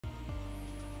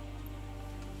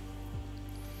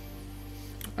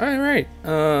Alright,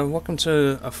 welcome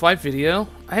to a flight video.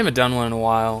 I haven't done one in a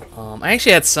while. I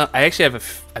actually have I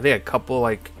think a couple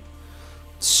like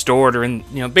stored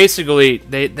or basically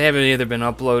they haven't either been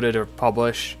uploaded or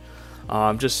published.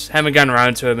 Just haven't gotten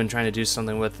around to it. I've been trying to do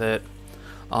something with it.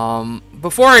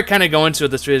 Before I kind of go into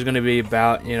what this video is going to be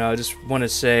about, I just want to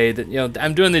say that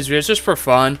I'm doing these videos just for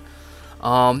fun.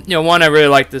 One, I really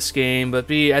like this game, but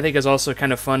B, I think it's also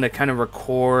kind of fun to kind of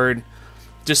record.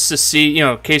 Just to see,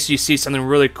 in case you see something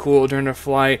really cool during a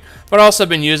flight. But also I've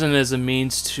been using it as a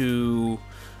means to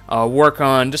work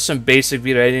on just some basic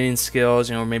video editing skills.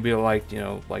 Maybe like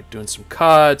doing some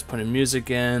cuts, putting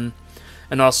music in,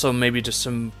 and also maybe just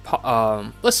some,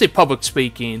 let's say, public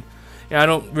speaking. I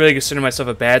don't really consider myself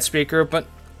a bad speaker, but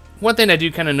one thing I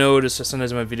do kind of notice is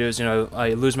sometimes in my videos, I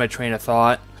lose my train of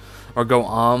thought or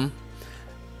go.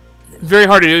 Very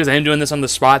hard to do because I am doing this on the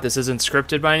spot. This isn't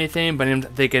scripted by anything, but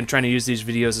I'm trying to use these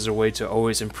videos as a way to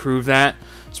always improve that,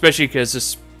 especially because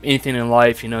just anything in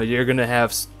life, you're going to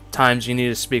have times you need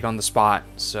to speak on the spot.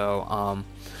 So,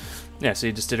 yeah, so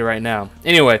you just did it right now.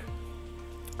 Anyway,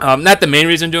 not the main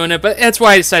reason I'm doing it, but that's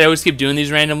why I decided I always keep doing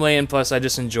these randomly, and plus I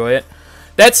just enjoy it.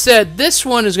 That said, this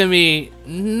one is going to be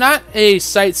not a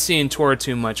sightseeing tour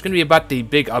too much. It's going to be about the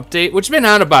big update, which has been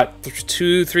out about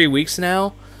 2-3 weeks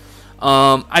now.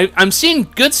 I'm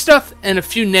seeing good stuff and a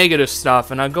few negative stuff,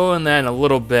 and I'll go in that in a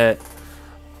little bit.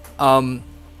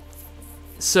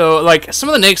 So, like, some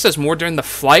of the negative stuff is more during the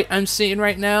flight I'm seeing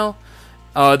right now.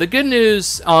 The good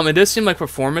news, it does seem like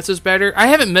performance is better. I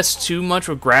haven't messed too much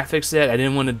with graphics yet. I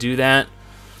didn't want to do that,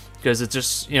 because it's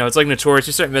just, it's like Notorious.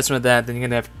 You start messing with that, then you're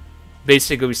going to have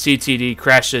basically CTD,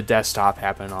 crash the desktop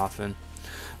happen often.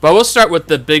 But we'll start with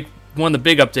one of the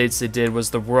big updates they did was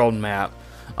the world map.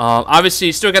 Obviously,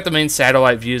 you still got the main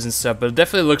satellite views and stuff, but it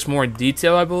definitely looks more in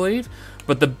detail, I believe.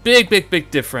 But the big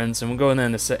difference, and we'll go in there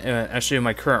in a second, I'll show you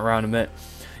my current round in a minute.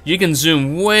 You can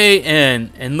zoom way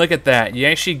in, and look at that. You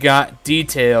actually got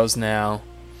details now.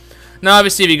 Now,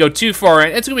 obviously, if you go too far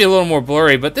in, it's going to be a little more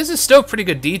blurry, but this is still pretty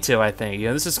good detail, I think.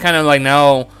 This is kind of like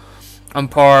now on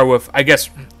par with, I guess,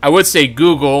 I would say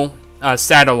Google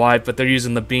satellite, but they're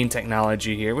using the beam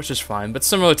technology here, which is fine, but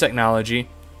similar technology.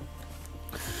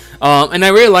 And I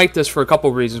really like this for a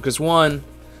couple reasons, because one,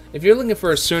 if you're looking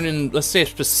for a certain, let's say a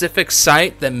specific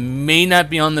site that may not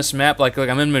be on this map, like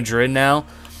I'm in Madrid now,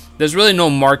 there's really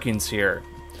no markings here.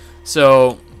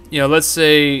 So, let's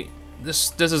say,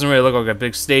 this doesn't really look like a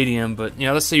big stadium, but,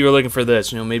 let's say you were looking for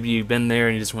this, maybe you've been there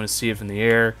and you just want to see it from the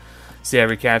air, see how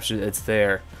recaptured it's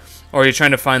there. Or you're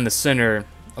trying to find the center,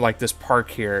 like this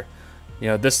park here.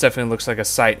 This definitely looks like a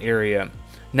site area.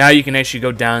 Now you can actually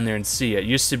go down there and see it. It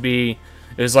used to be,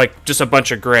 it was like just a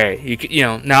bunch of gray.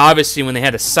 Now obviously when they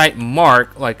had a site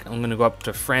mark, like I'm gonna go up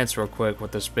to France real quick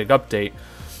with this big update.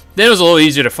 Then it was a little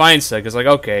easier to find stuff. It's like,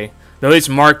 okay, they'll at least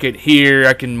mark it here.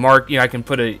 I can mark, I can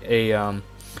put a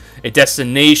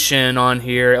destination on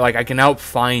here. Like I can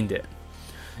find it,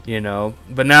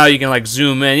 But now you can like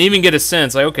zoom in, even get a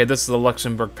sense. Like, okay, this is the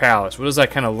Luxembourg Palace. What does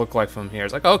that kind of look like from here?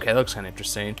 It's like, okay, that looks kind of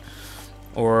interesting.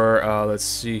 Or let's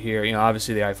see here.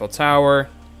 Obviously the Eiffel Tower.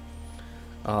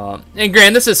 And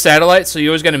granted, this is satellite, so you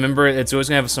always got to remember it's always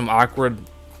going to have some awkward,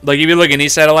 like if you look at any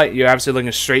satellite, you're obviously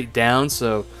looking straight down,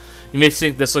 so you may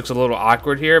think this looks a little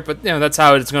awkward here, but that's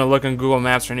how it's going to look on Google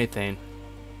Maps or anything.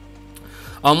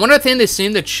 One other thing they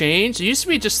seem to change, it used to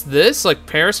be just this, like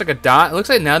Paris, like a dot. It looks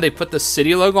like now they put the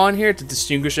city logo on here to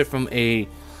distinguish it from a,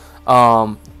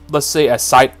 let's say a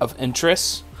site of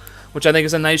interest, which I think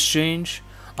is a nice change.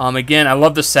 Again, I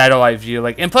love the satellite view,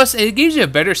 and plus it gives you a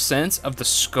better sense of the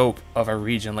scope of a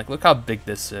region. Like, look how big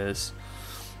this is.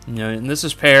 And this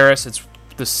is Paris. It's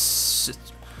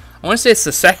I want to say it's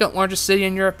the second largest city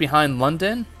in Europe behind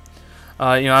London.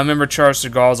 I remember Charles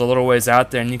de Gaulle's a little ways out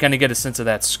there, and you kind of get a sense of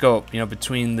that scope,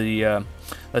 between the,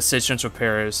 let's say, Central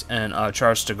Paris and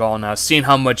Charles de Gaulle now, seeing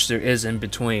how much there is in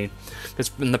between. Because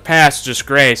in the past, it's just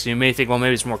gray, so you may think, well,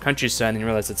 maybe it's more countryside, and you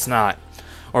realize it's not.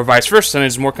 Or vice versa,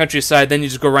 there's more countryside, then you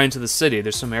just go right into the city.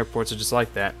 There's some airports that are just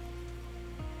like that.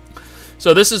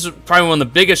 So this is probably one of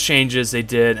the biggest changes they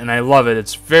did, and I love it.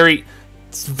 It's very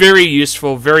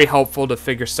useful, very helpful to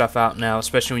figure stuff out now,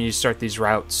 especially when you start these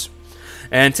routes.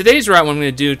 And today's route, what I'm going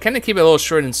to do, kind of keep it a little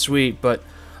short and sweet, but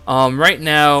right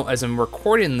now, as I'm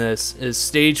recording this, is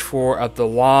stage 4 of the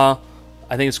La,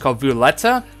 I think it's called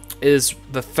Valletta, is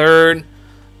the third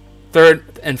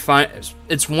and final.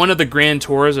 It's one of the grand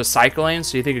tours of cycling.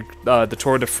 So you think the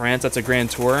Tour de France, that's a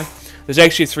grand tour. There's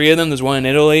actually 3 of them. There's one in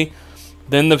Italy,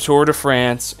 then the Tour de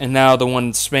France, and now the one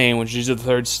in Spain, which is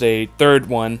the third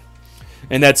one,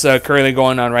 and that's currently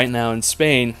going on right now in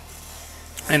Spain.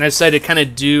 And I decided to kind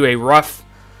of do a rough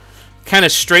kind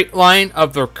of straight line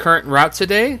of the current route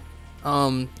today.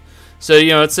 So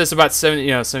it says about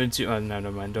 72. Oh, no,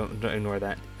 never mind. Don't ignore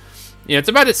that. It's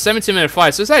about a 17-minute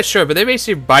flight, so it's not short, but they're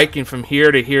basically biking from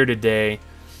here to here today.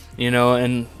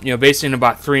 And basically in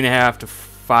about 3.5 to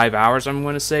 5 hours, I'm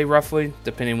going to say roughly,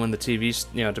 depending when the TV's,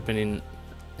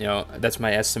 that's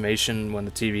my estimation when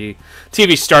the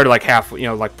TV started like half,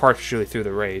 like partially through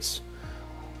the race.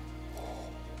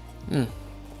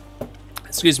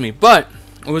 Excuse me. But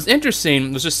what was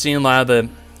interesting was just seeing a lot of the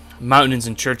mountains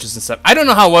and churches and stuff. I don't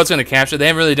know how well it's going to capture. They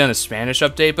haven't really done a Spanish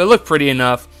update, but it looked pretty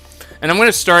enough. And I'm going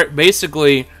to start,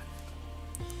 basically,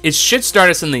 it should start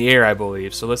us in the air, I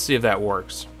believe. So let's see if that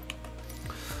works.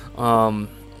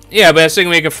 Yeah, but I was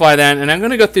thinking we can fly that. And I'm going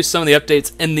to go through some of the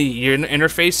updates in the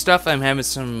interface stuff I'm having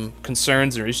some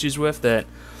concerns or issues with that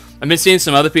I've been seeing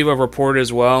some other people report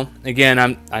as well. Again,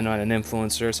 I'm not an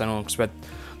influencer, so I don't expect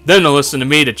them to listen to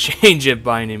me to change it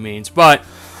by any means. But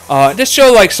just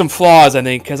show like some flaws, I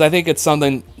think, because I think it's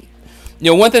something.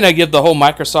 One thing I give the whole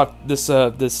Microsoft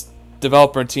this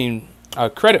developer team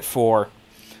credit for,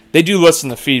 they do listen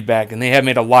to feedback, and they have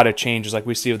made a lot of changes, like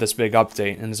we see with this big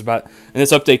update. And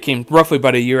this update came roughly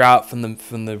about a year out from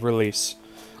the release,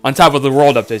 on top of the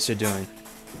world updates they're doing.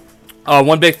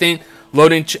 One big thing: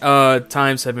 loading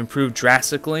times have improved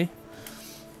drastically.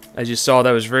 As you saw,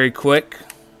 that was very quick.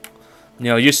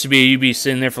 It used to be you'd be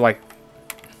sitting there for like.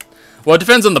 Well, it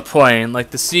depends on the plane. Like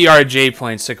the CRJ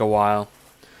planes take a while.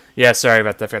 Yeah, sorry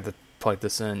about that. I forgot to plug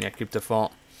this in. Yeah, keep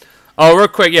default. Oh, real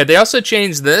quick. Yeah, they also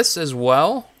changed this as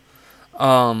well.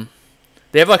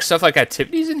 They have like stuff like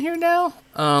activities in here now.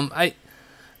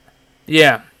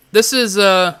 Yeah, this is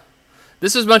a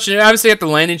bunch of obviously got the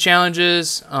landing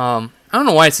challenges. I don't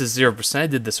know why it says 0%. I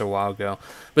did this a while ago,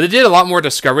 but they did a lot more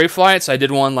discovery flights. I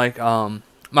did one like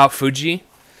Mount Fuji.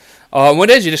 What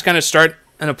it is, you just kind of start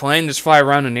in a plane, just fly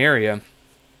around an area.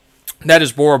 That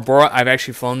is Bora Bora. I've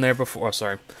actually flown there before. Oh,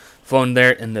 sorry, flown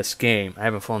there in this game. I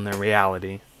haven't flown there in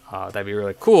reality. That'd be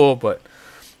really cool, but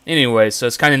anyway, so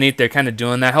it's kind of neat. They're kind of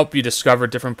doing that, help you discover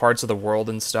different parts of the world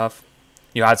and stuff.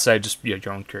 Outside just your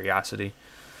own curiosity.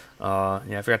 Yeah,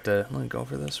 I forgot to let me go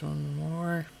over this one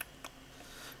more.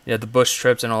 Yeah, the bush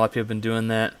trips, and a lot of people have been doing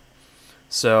that.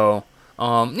 So,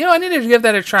 I need to give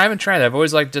that a try. I haven't tried that. I've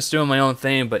always liked just doing my own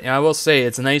thing, but I will say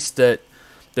it's nice that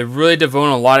they're really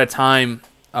devoting a lot of time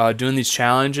doing these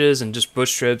challenges and just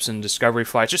bush trips and discovery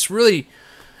flights. Just really,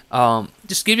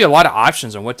 just give you a lot of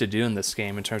options on what to do in this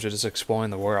game in terms of just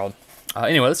exploring the world.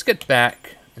 Anyway, let's get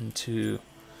back into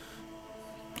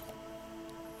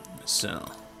so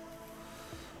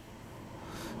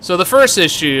the first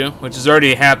issue, which is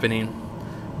already happening.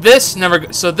 This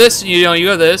never. So this, you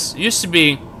go this used to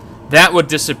be that would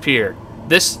disappear.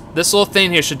 This little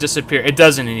thing here should disappear. It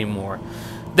doesn't anymore.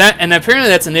 And apparently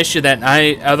that's an issue that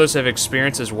others have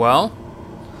experienced as well.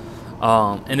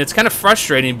 And it's kind of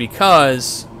frustrating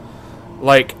because,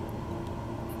 like,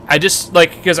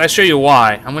 because I show you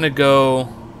why. I'm gonna go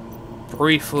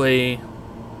briefly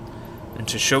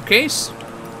into Showcase.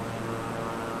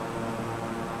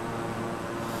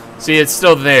 See, it's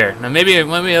still there. Now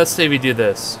let's say we do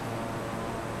this.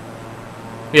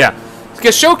 Yeah,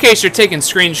 because Showcase, you're taking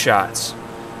screenshots.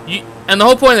 And the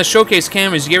whole point of the Showcase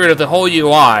camera is you get rid of the whole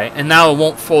UI, and now it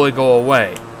won't fully go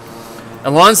away.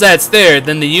 As long as that's there,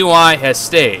 then the UI has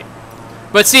stayed.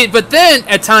 But then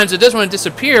at times it does want to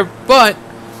disappear, but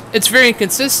it's very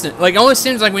inconsistent. Like, it only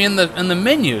seems like we're in the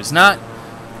menus, not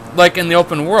like in the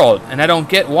open world, and I don't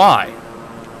get why.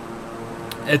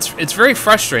 It's very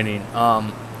frustrating.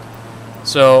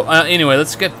 Anyway,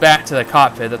 let's get back to the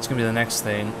cockpit. That's gonna be the next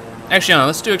thing. Actually, no,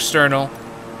 let's do external.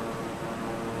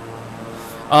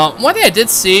 One thing I did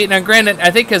see, now granted, I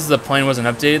think because the plane wasn't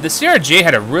updated, the CRJ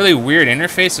had a really weird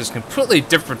interface. It's completely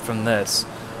different from this.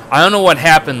 I don't know what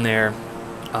happened there,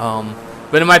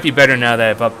 but it might be better now that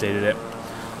I've updated it.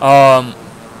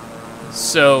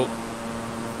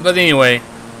 But anyway,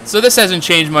 so this hasn't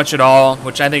changed much at all,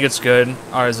 which I think it's good,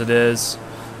 or as it is.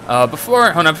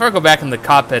 Before I go back in the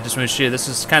cockpit, just want to show you, this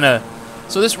is kind of,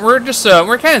 we're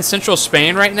kind of in central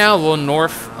Spain right now, a little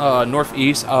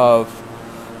northeast of,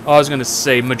 I was going to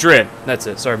say Madrid. That's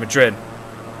it. Sorry, Madrid.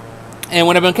 And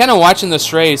when I've been kind of watching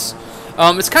this race,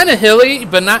 it's kind of hilly,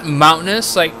 but not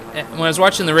mountainous. Like, when I was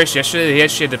watching the race yesterday, they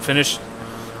actually had to finish, I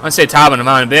want to say top of the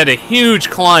mountain. They had a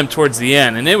huge climb towards the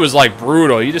end, and it was, like,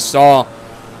 brutal. You just saw,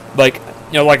 like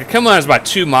a kilometer was about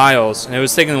 2 miles, and it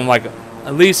was taking them, like,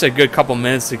 at least a good couple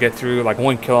minutes to get through, like,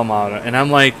 1 kilometer. And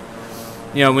I'm like,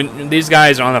 when these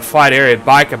guys are on a flat area,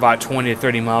 bike about 20 to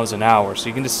 30 miles an hour. So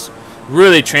you can just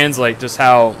really translate just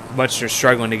how much they're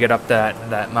struggling to get up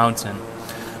that mountain.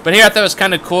 But here I thought it was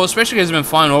kind of cool, especially because I've been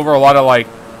flying over a lot of like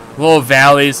little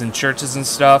valleys and churches and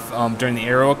stuff during the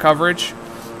aerial coverage.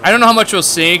 I don't know how much we'll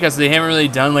see because they haven't really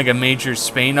done like a major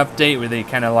Spain update where they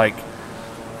kind of like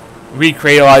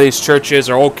recreate a lot of these churches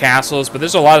or old castles, but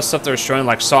there's a lot of stuff they're showing,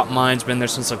 like salt mines, been there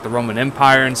since like the Roman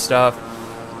Empire and stuff.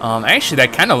 Actually,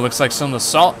 that kind of looks like some of the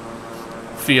salt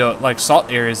field, like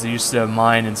salt areas they used to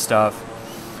mine and stuff.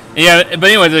 Yeah, but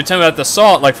anyway, they're talking about the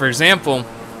salt, like for example,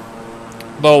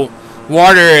 they'll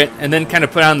water it and then kind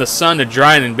of put it on the sun to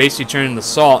dry it and basically turn into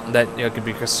salt that could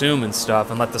be consumed and stuff,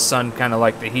 and let the sun kind of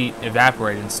like the heat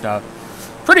evaporate and stuff.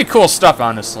 Pretty cool stuff,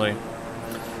 honestly.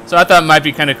 So I thought it might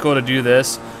be kind of cool to do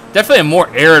this. Definitely a more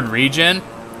arid region.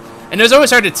 And it was always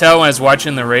hard to tell when I was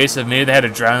watching the race if maybe they had a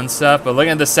drought and stuff. But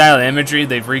looking at the satellite imagery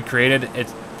they've recreated,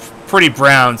 it's pretty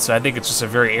brown. So I think it's just a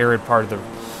very arid part of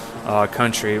the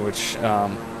country, which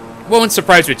won't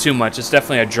surprise me too much. It's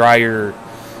definitely a drier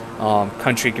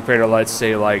country compared to, let's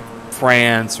say, like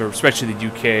France or especially the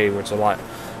UK, where it's a lot,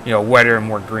 wetter and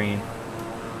more green.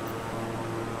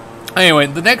 Anyway,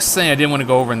 the next thing I did want to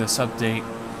go over in this update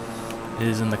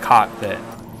is in the cockpit.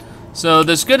 So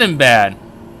there's good and bad.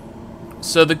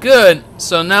 So the good,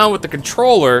 so now with the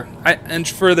controller, and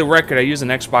for the record, I use an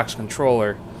Xbox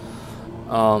controller.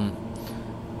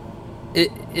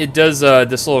 It does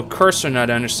this little cursor now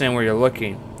to understand where you're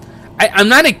looking. I'm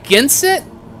not against it,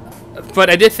 but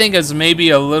I did think it was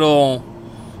maybe a little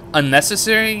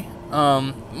unnecessary.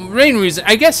 Main reason,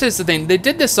 I guess, is the thing. They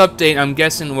did this update, I'm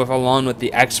guessing, along with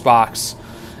the Xbox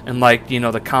and, like,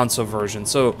 the console version.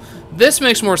 So this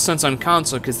makes more sense on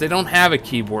console because they don't have a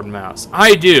keyboard and mouse.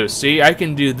 I do. See, I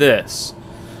can do this.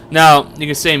 Now, you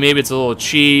can say maybe it's a little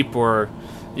cheap, or,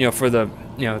 for the,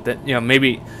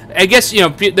 maybe, I guess,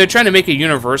 they're trying to make it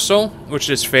universal, which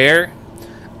is fair.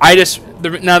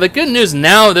 Now the good news,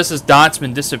 now this dot's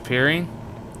been disappearing,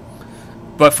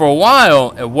 but for a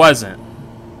while it wasn't.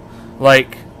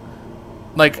 Like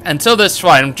until this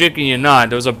flight, I'm joking you not,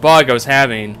 there was a bug I was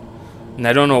having, and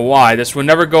I don't know why. This would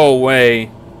never go away.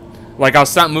 Like, I'll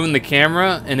stop moving the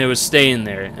camera and it was staying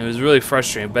there. It was really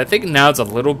frustrating, but I think now it's a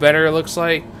little better, it looks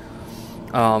like.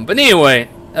 But anyway,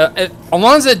 as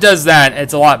long as it does that,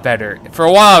 it's a lot better. For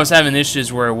a while I was having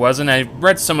issues where it wasn't. I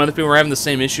read some other people were having the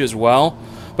same issue as well.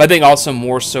 But I think also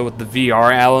more so with the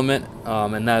VR element,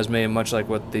 and that was made much like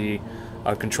with the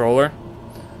controller.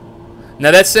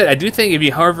 Now that said, I do think if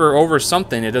you hover over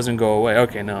something, it doesn't go away.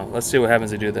 Okay, no. Let's see what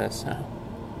happens to do this.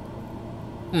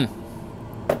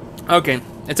 Okay,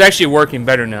 it's actually working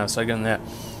better now, so I get that.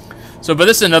 So, but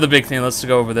this is another big thing. Let's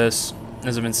go over this,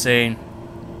 as I've been saying.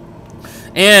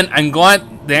 And I'm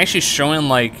glad they're actually showing,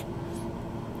 like,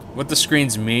 what the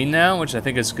screens mean now, which I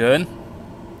think is good.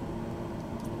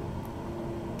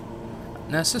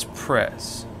 Now it says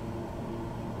press.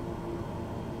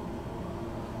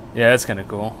 Yeah, that's kind of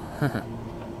cool.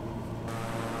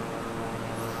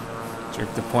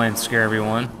 Jerk the point and scare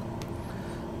everyone.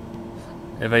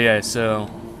 Yeah, but yeah, so...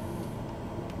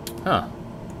 Huh.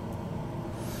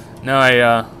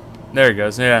 Now there it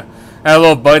goes, yeah. I had a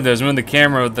little bug there. I was moving the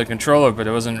camera with the controller, but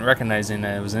it wasn't recognizing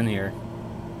that it was in here.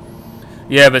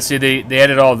 Yeah, but see, they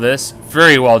added all this.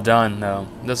 Very well done, though.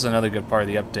 This is another good part of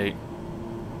the update.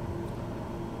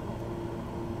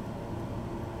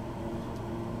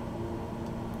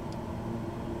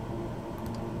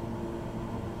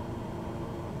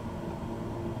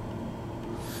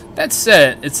 That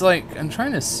said, it's like, I'm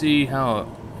trying to see how...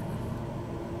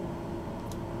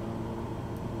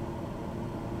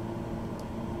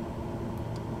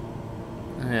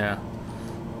 Yeah.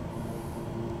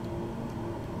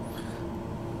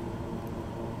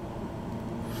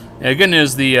 Yeah, good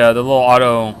news, the little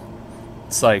auto,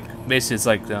 it's like, basically it's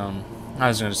like, I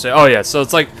was going to say, oh yeah, so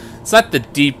it's like, it's not the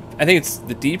deep, I think it's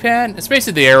the D-pad? It's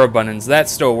basically the arrow buttons. That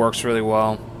still works really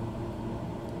well.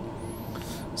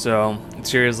 So,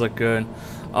 interiors look good.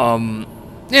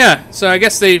 Yeah, so I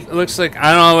guess it looks like,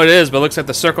 I don't know what it is, but it looks like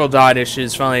the circle dot issue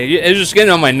is finally, it was just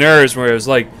getting on my nerves where it was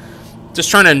like, just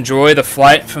trying to enjoy the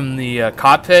flight from the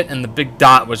cockpit, and the big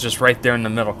dot was just right there in the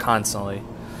middle constantly.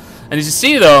 And as you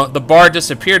see, though, the bar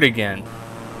disappeared again.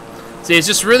 See, it's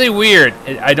just really weird.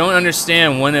 I don't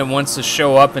understand when it wants to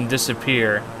show up and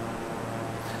disappear.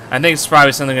 I think it's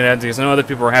probably something that because I know other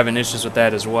people are having issues with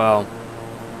that as well.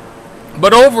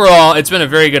 But overall, it's been a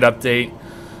very good update.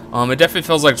 It definitely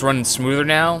feels like it's running smoother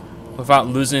now, without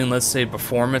losing, let's say,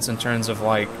 performance in terms of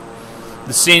like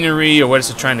the scenery or what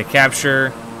it's trying to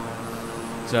capture.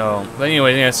 So, but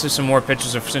anyway, yeah, let's see some more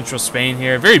pictures of central Spain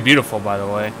here. Very beautiful, by the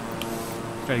way.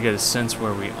 Try to get a sense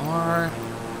where we are.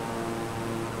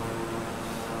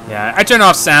 Yeah, I turned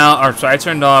off sound, or sorry, I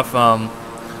turned off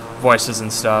voices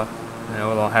and stuff. You know,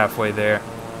 we're a little halfway there.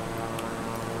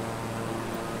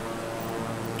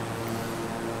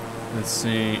 Let's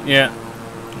see. Yeah,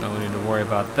 no need to worry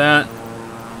about that.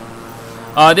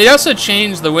 They also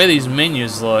changed the way these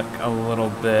menus look a little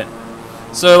bit.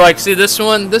 So, like, see this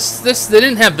one? This they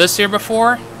didn't have this here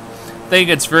before. I think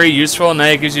it's very useful. Now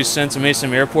it gives you a sense of maybe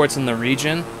some airports in the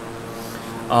region.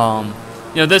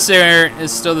 You know, this air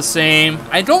is still the same.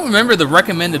 I don't remember the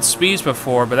recommended speeds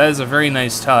before, but that is a very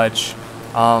nice touch.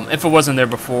 If it wasn't there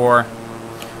before,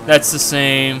 that's the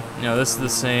same. You know, this is the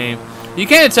same. You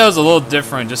can't tell it's a little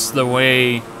different, just the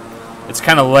way it's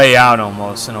kind of laid out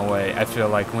almost in a way. I feel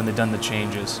like when they've done the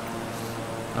changes.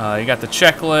 You got the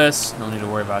checklist. No need to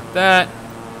worry about that.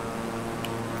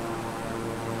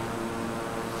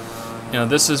 You know,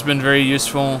 this has been very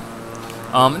useful.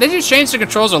 They just changed the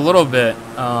controls a little bit.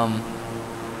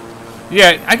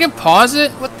 Yeah, I can pause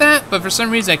it with that, but for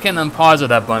some reason I can't unpause with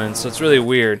that button, so it's really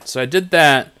weird. So I did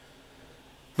that,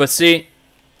 but see,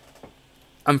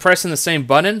 I'm pressing the same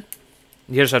button.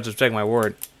 You just have to take my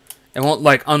word. It won't,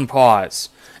 like, unpause.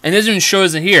 And it doesn't even show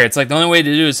it here. It's like the only way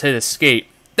to do is hit escape.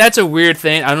 That's a weird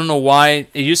thing. I don't know why.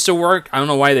 It used to work. I don't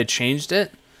know why they changed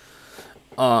it.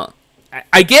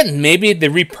 I get maybe they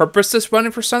repurposed this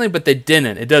button for something, but they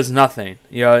didn't. It does nothing.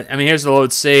 You know, I mean, here's the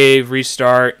load, save,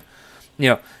 restart. You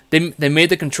know, they made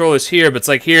the controllers here, but it's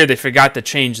like here they forgot to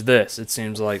change this, it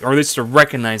seems like, or at least to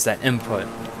recognize that input.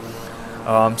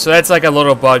 So that's like a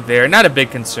little bug there. Not a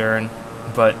big concern,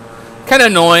 but kind of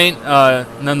annoying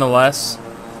nonetheless.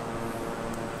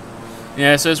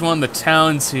 Yeah, so there's one of the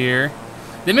towns here.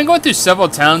 They've been going through several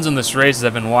towns in this race as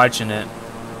I've been watching it.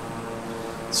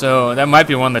 So that might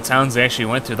be one of the towns they actually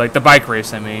went to, like the bike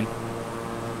race, I mean.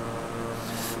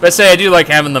 But I say I do like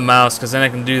having the mouse, because then I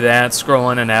can do that,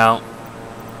 scroll in and out.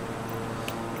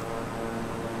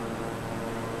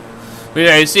 But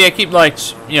yeah, you see, I keep, like,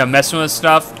 you know, messing with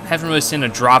stuff. Haven't really seen a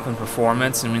drop in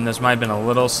performance. I mean, there's might have been a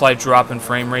little slight drop in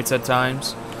frame rates at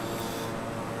times.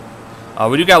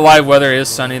 We do got live weather. It is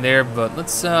sunny there, but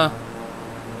let's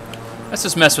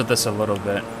just mess with this a little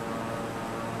bit.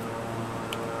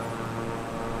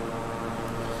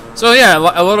 So yeah,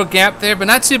 a little gap there, but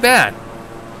not too bad.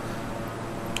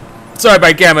 Sorry,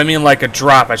 by gap I mean like a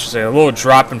drop, I should say. A little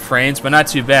drop in frames, but not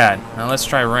too bad. Now let's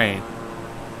try rain.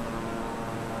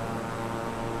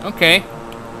 Okay.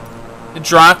 It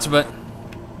dropped, but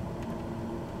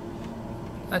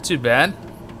not too bad.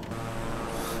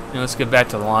 You know, let's get back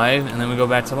to live, and then we go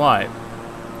back to live.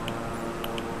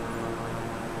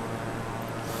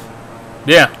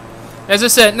 Yeah. As I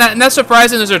said, not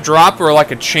surprising there's a drop or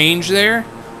like a change there.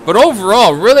 But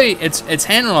overall, really, it's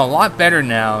handling a lot better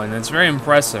now, and it's very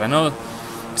impressive. I know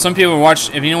some people watch,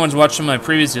 if anyone's watched some of my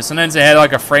previous videos, sometimes they had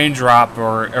like a frame drop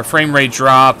or a frame rate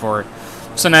drop, or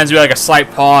sometimes be like a slight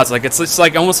pause. Like it's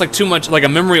like almost like too much, like a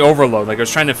memory overload. Like I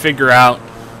was trying to figure out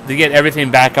to get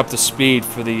everything back up to speed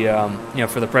for the you know,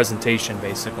 for the presentation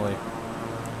basically.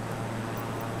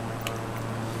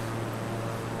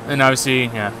 And obviously,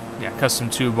 yeah, custom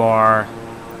 2-bar.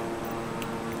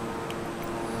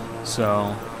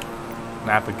 So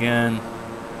map again.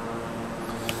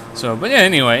 So, but yeah,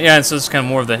 anyway, yeah, so it's kind of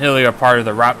more of the hillier part of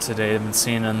the route today. I've been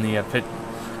seeing on the pit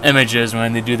images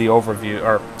when they do the overview,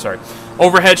 or sorry,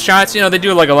 overhead shots. You know, they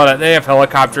do like a lot of, they have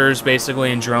helicopters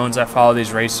basically and drones that follow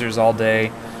these racers all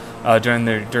day during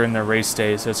their race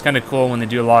days. So it's kind of cool when they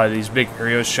do a lot of these big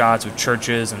aerial shots with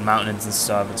churches and mountains and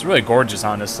stuff. It's really gorgeous,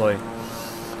 honestly. You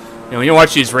know, when you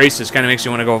watch these races, it kind of makes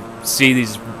you want to go see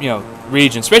these, you know,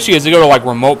 regions, especially as they go to like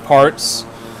remote parts.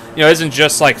 You know, it isn't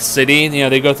just like city. You know,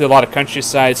 they go through a lot of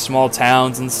countryside, small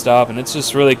towns and stuff, and it's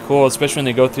just really cool, especially when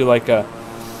they go through like a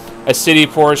city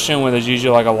portion where there's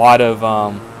usually like a lot of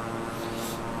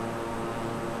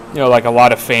you know, like a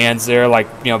lot of fans there, like,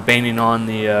 you know, banging on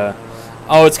the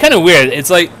oh, it's kind of weird. It's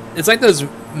like those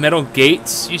metal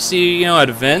gates you see, you know, at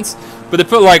events, but they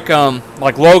put like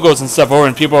logos and stuff over,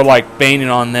 and people are like banging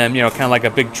on them, you know, kind of like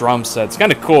a big drum set. It's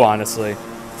kind of cool, honestly.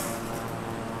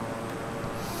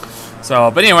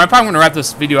 So, but anyway, I'm probably going to wrap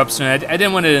this video up soon. I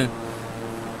didn't want to,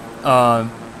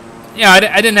 yeah,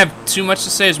 I didn't have too much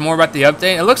to say. It's more about the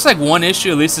update. It looks like one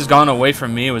issue at least has gone away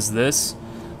from me. It was this.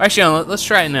 Actually, let's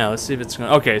try it now. Let's see if it's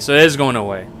going. Okay, so it is going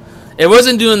away. It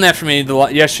wasn't doing that for me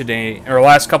yesterday, or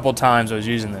last couple of times I was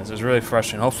using this. It was really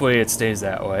frustrating. Hopefully it stays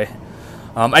that way.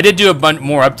 I did do a bunch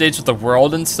more updates with the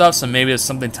world and stuff, so maybe it's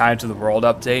something tied to the world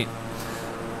update.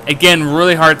 Again,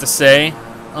 really hard to say.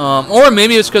 Or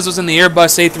maybe it's because it was in the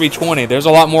Airbus A320. There's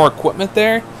a lot more equipment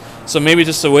there, so maybe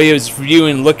just the way it was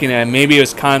viewing, looking at it, maybe it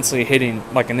was constantly hitting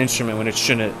like an instrument when it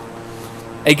shouldn't.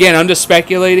 Again, I'm just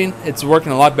speculating. It's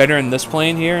working a lot better in this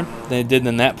plane here than it did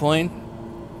in that plane.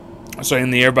 So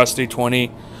in the Airbus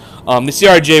A320, the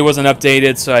CRJ wasn't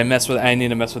updated, so I need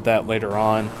to mess with that later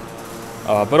on.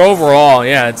 But overall,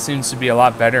 yeah, it seems to be a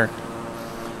lot better.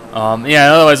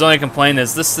 Yeah, otherwise, the only complaint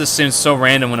is this seems so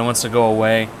random when it wants to go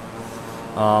away.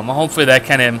 Hopefully that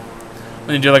kind of,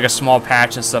 when you do like a small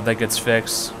patch and stuff, that gets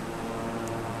fixed.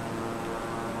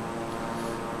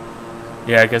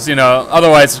 Yeah, because, you know,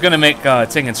 otherwise it's going to make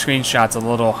taking screenshots a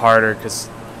little harder, because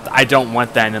I don't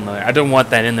want that in there. I don't want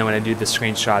that in there when I do the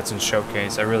screenshots and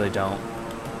showcase. I really don't.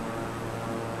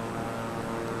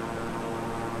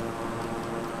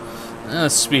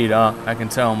 Speed up. I can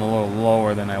tell I'm a little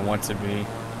lower than I want to be.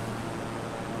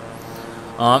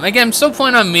 Again, I'm still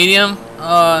playing on medium.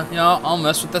 You know, I'll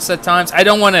mess with this at times. I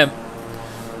don't want to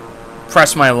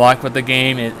press my luck with the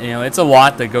game. You know, it's a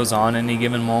lot that goes on in any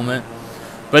given moment.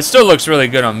 But it still looks really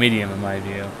good on medium in my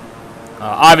view.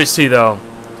 Obviously, though,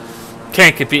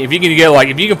 can't compete. If you can get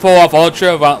if you can pull off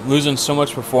ultra without losing so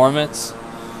much performance,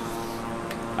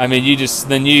 I mean, you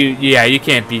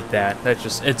can't beat that. That's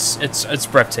just it's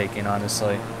breathtaking,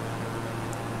 honestly.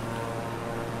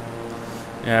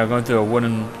 Yeah, I'm going through a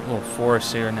wooden little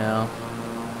forest here now.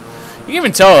 You can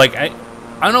even tell, I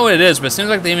don't know what it is, but it seems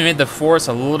like they even made the forest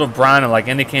a little brown and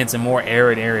indicates a more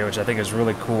arid area, which I think is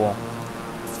really cool.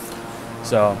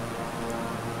 So,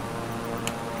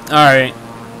 alright.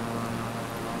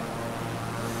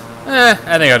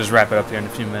 I think I'll just wrap it up here in a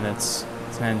few minutes.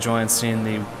 I'm enjoying seeing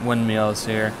the windmills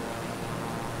here.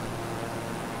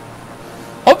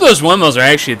 Hope those windmills are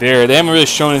actually there. They haven't really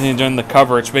shown anything during the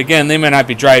coverage, but again, they might not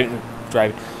be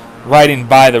riding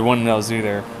by the windmills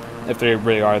either, if they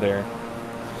really are there.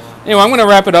 Anyway, I'm going to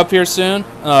wrap it up here soon.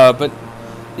 But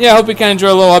yeah, I hope you kind of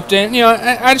enjoy a little update. You know,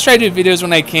 I just try to do videos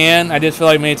when I can. I did feel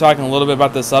like maybe talking a little bit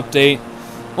about this update.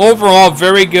 Overall,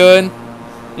 very good.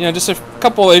 You know, just a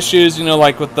couple issues, you know,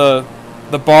 like with the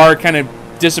bar kind of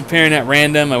disappearing at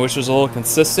random. I wish it was a little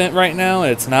consistent right now.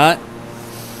 It's not.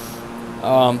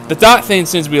 The dot thing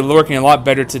seems to be working a lot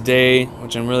better today,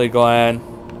 which I'm really glad.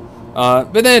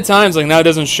 But then at times, now it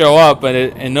doesn't show up, but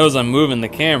it knows I'm moving the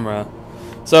camera.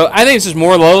 So I think it's just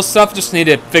more little stuff. Just need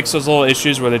to fix those little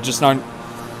issues where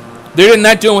they're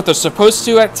not doing what they're supposed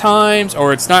to at times,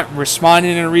 or it's not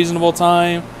responding in a reasonable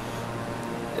time.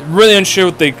 Really unsure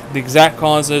what the exact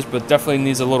cause is, but definitely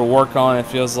needs a little work on, it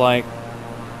feels like.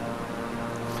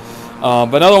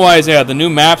 But otherwise, yeah, the new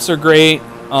maps are great.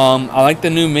 I like the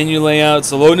new menu layouts.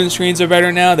 The loading screens are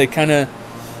better now. They kind of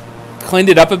cleaned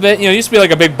it up a bit. You know, it used to be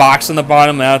like a big box on the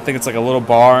bottom. Now I think it's like a little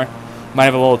bar. Might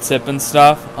have a little tip and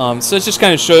stuff. So it's just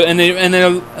kind of show, and they're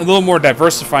a little more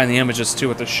diversifying the images too,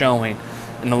 what they're showing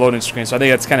in the loading screen. So I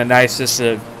think that's kind of nice just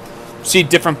to see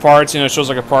different parts. You know, it shows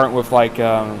like a part with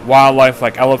wildlife,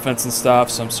 like elephants and stuff.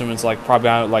 So I'm assuming it's probably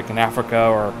out in Africa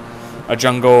or a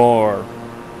jungle or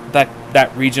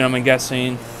that region, I'm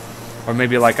guessing, or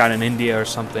maybe out in India or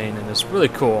something. And it's really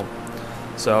cool.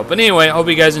 So, but anyway, I hope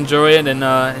you guys enjoy it, and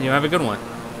you have a good one.